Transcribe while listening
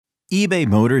eBay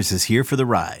Motors is here for the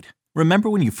ride. Remember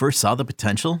when you first saw the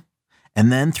potential?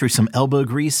 And then through some elbow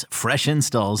grease, fresh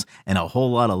installs, and a whole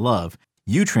lot of love,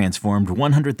 you transformed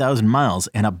 100,000 miles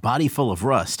and a body full of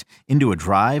rust into a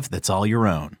drive that's all your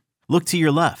own. Look to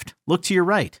your left. Look to your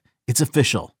right. It's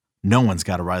official. No one's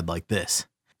got a ride like this.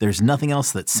 There's nothing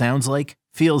else that sounds like,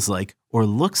 feels like, or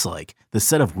looks like the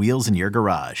set of wheels in your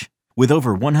garage. With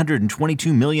over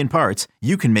 122 million parts,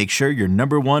 you can make sure your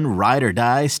number one ride or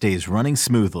die stays running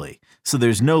smoothly. So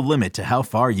there's no limit to how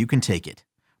far you can take it.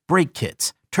 Brake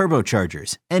kits,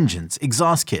 turbochargers, engines,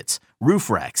 exhaust kits, roof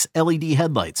racks, LED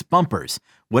headlights, bumpers,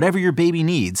 whatever your baby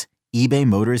needs, eBay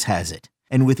Motors has it.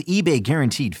 And with eBay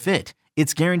Guaranteed Fit,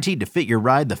 it's guaranteed to fit your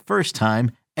ride the first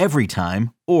time, every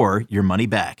time, or your money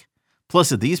back.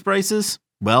 Plus at these prices,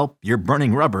 well, you're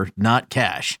burning rubber, not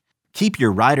cash. Keep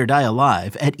your ride or die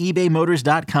alive at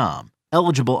ebaymotors.com.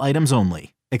 Eligible items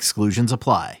only. Exclusions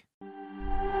apply.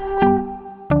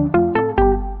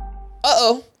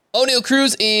 Uh-oh. Oneil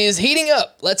Cruz is heating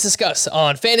up. Let's discuss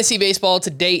on Fantasy Baseball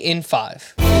today in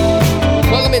 5.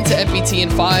 Welcome into FBT in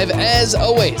 5. As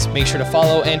always, make sure to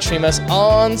follow and stream us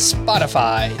on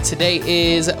Spotify. Today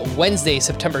is Wednesday,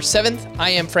 September 7th.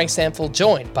 I am Frank Stanfield,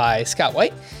 joined by Scott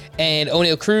White. And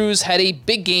Oneil Cruz had a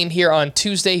big game here on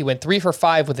Tuesday. He went 3 for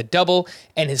 5 with a double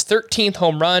and his 13th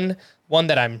home run, one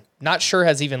that I'm not sure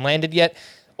has even landed yet.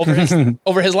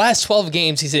 Over his last 12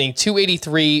 games, he's hitting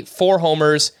 .283, 4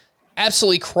 homers,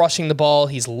 absolutely crushing the ball.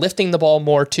 He's lifting the ball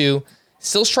more too.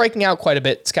 Still striking out quite a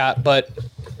bit, Scott, but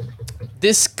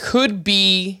this could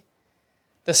be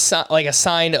a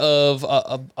sign of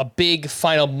a big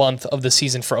final month of the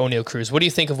season for Oneil Cruz. What do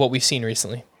you think of what we've seen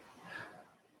recently?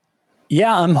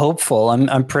 Yeah, I'm hopeful.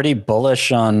 I'm pretty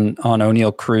bullish on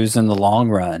Oneil Cruz in the long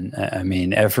run. I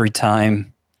mean, every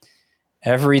time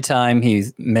he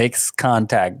makes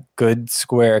contact, good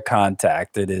square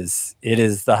contact, it is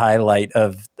the highlight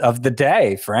of the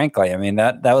day, frankly. I mean,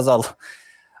 that was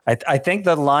I think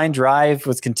the line drive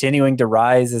was continuing to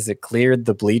rise as it cleared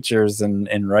the bleachers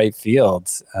in right field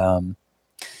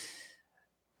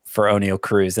for Oneil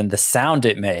Cruz, and the sound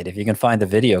it made, if you can find the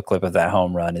video clip of that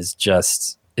home run,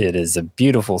 it is a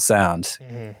beautiful sound.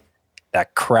 Mm-hmm.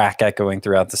 That crack echoing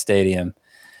throughout the stadium.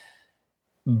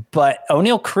 But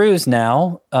Oneil Cruz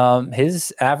now,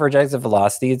 his average exit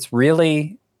velocity, it's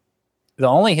really the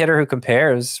only hitter who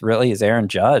compares really is Aaron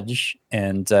Judge.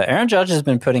 And Aaron Judge has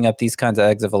been putting up these kinds of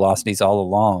exit velocities all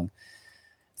along.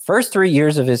 First 3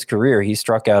 years of his career, he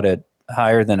struck out at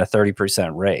higher than a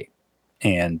 30% rate.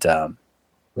 And,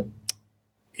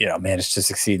 managed to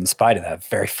succeed in spite of that.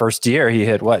 Very first year, he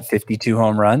hit 52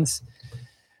 home runs.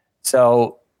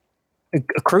 So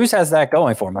Cruz has that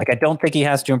going for him. Like, I don't think he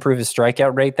has to improve his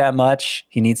strikeout rate that much.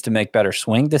 He needs to make better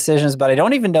swing decisions, but I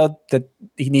don't even know that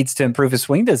he needs to improve his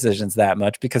swing decisions that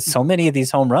much, because so many of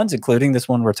these home runs, including this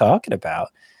one we're talking about,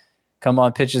 come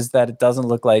on pitches that it doesn't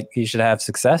look like he should have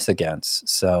success against.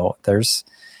 So there's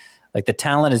the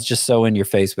talent is just so in your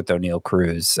face with Oneil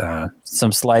Cruz.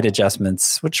 Some slight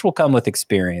adjustments, which will come with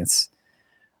experience,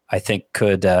 I think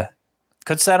could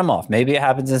set him off. Maybe it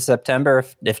happens in September.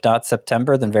 If not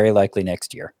September, then very likely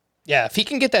next year. Yeah, if he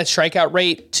can get that strikeout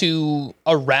rate to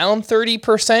around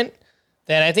 30%,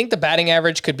 then I think the batting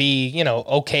average could be,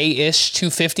 okay-ish,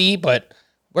 250, but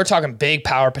we're talking big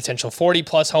power potential,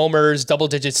 40-plus homers,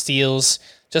 double-digit steals,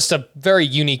 just a very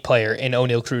unique player in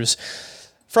Oneil Cruz.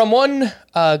 From one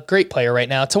great player right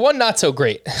now to one not so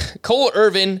great. Cole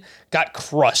Irvin got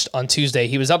crushed on Tuesday.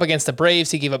 He was up against the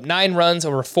Braves. He gave up 9 runs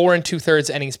over 4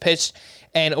 2/3 innings pitched.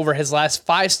 And over his last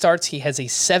 5 starts, he has a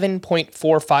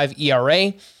 7.45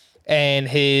 ERA. And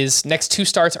his next 2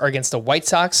 starts are against the White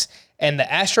Sox and the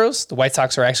Astros. The White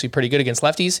Sox are actually pretty good against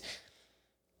lefties.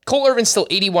 Cole Irvin's still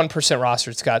 81%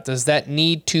 rostered, Scott. Does that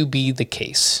need to be the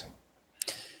case?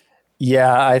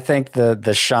 Yeah, I think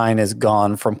the shine is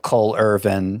gone from Cole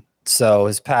Irvin. So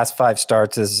his past 5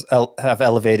 starts have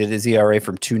elevated his ERA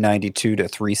from 2.92 to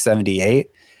 3.78.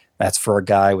 That's for a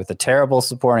guy with a terrible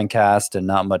supporting cast and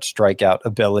not much strikeout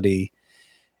ability.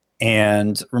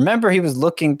 And remember, he was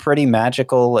looking pretty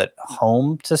magical at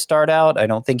home to start out. I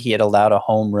don't think he had allowed a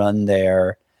home run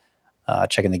there.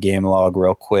 Checking the game log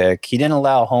real quick. He didn't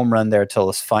allow a home run there till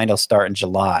his final start in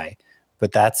July.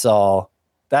 But that's all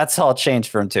changed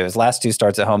for him too. His last 2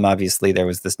 starts at home, obviously, there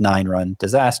was this 9-run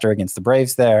disaster against the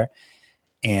Braves there.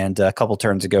 And a couple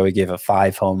turns ago, he gave up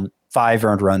 5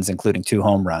 earned runs, including 2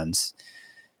 home runs.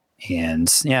 And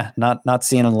yeah, not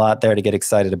seeing a lot there to get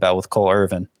excited about with Cole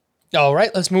Irvin. All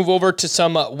right, let's move over to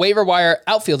some waiver wire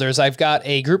outfielders. I've got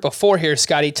a group of 4 here,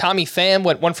 Scotty. Tommy Pham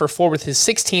went 1 for 4 with his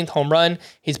 16th home run.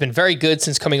 He's been very good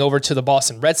since coming over to the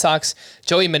Boston Red Sox.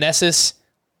 Joey Meneses,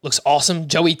 looks awesome.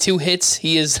 Joey 2 hits.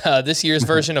 He is this year's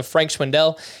version of Frank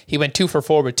Schwindel. He went 2 for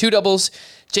 4 with 2 doubles.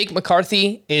 Jake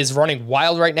McCarthy is running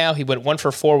wild right now. He went 1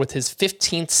 for 4 with his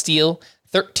 15th steal.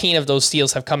 13 of those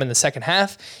steals have come in the second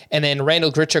half. And then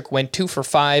Randall Grichuk went 2 for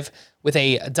 5 with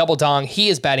a double dong. He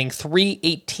is batting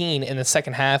 .318 in the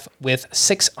second half with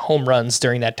 6 home runs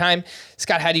during that time.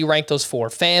 Scott, how do you rank those 4?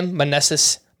 Pham,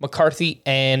 Meneses, McCarthy,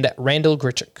 and Randall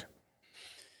Grichuk.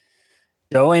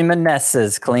 Joey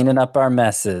Meneses cleaning up our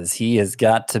messes. He has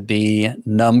got to be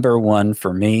number 1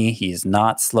 for me. He's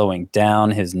not slowing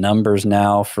down his numbers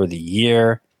now for the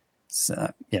year.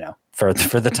 So, for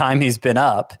the time he's been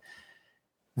up.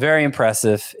 Very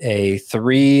impressive. A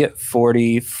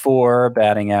 .344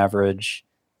 batting average,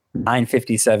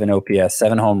 .957 OPS,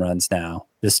 7 home runs now.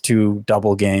 This 2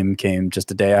 double game came just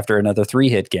a day after another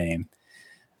 3-hit game.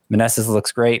 Meneses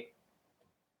looks great.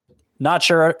 Not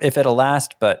sure if it'll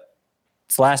last, but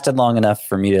it's lasted long enough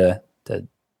for me to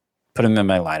put him in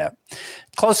my lineup.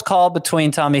 Close call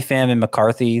between Tommy Pham and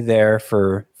McCarthy there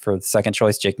for the second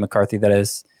choice, Jake McCarthy, that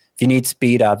is. If you need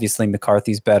speed, obviously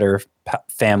McCarthy's better.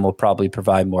 Pham will probably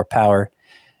provide more power.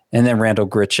 And then Randall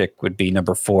Grichuk would be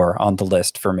number 4 on the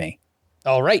list for me.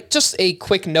 All right. Just a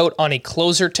quick note on a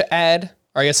closer to add,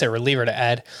 or I guess a reliever to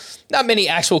add. Not many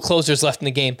actual closers left in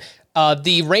the game.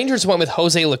 The Rangers went with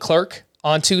Jose Leclerc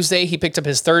on Tuesday. He picked up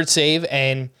his 3rd save,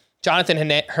 and Jonathan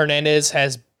Hernandez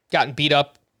has gotten beat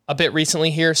up a bit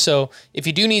recently here. So if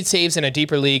you do need saves in a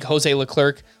deeper league, Jose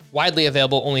Leclerc, widely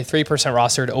available, only 3%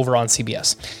 rostered over on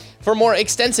CBS. For more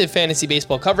extensive fantasy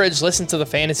baseball coverage, listen to the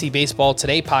Fantasy Baseball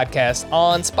Today podcast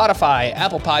on Spotify,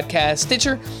 Apple Podcasts,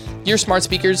 Stitcher, your smart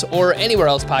speakers, or anywhere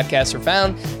else podcasts are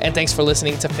found. And thanks for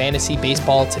listening to Fantasy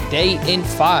Baseball Today in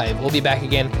 5. We'll be back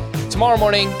again tomorrow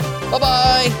morning.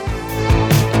 Bye-bye.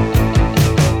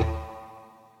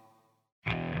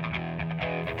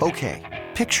 Okay,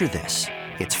 picture this.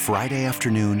 It's Friday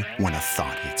afternoon when a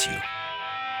thought hits you.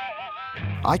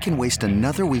 I can waste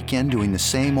another weekend doing the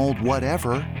same old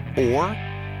whatever, or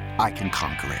I can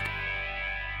conquer it.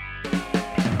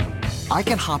 I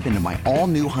can hop into my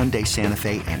all-new Hyundai Santa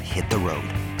Fe and hit the road.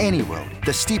 Any road.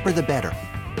 The steeper, the better.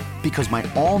 Because my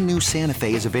all-new Santa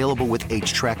Fe is available with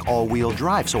H-Track all-wheel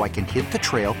drive, so I can hit the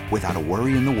trail without a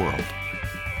worry in the world.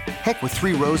 Heck, with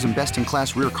 3 rows and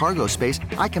best-in-class rear cargo space,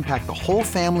 I can pack the whole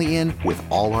family in with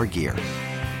all our gear.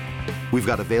 We've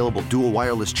got available dual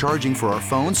wireless charging for our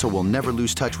phones, so we'll never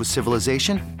lose touch with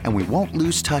civilization, and we won't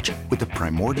lose touch with the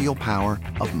primordial power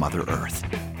of Mother Earth.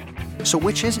 So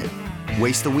which is it?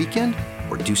 Waste the weekend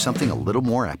or do something a little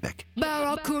more epic?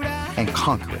 And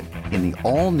conquer it in the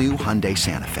all-new Hyundai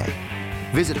Santa Fe.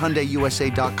 Visit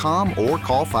HyundaiUSA.com or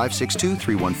call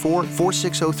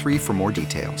 562-314-4603 for more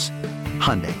details.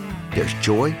 Hyundai, there's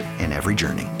joy in every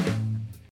journey.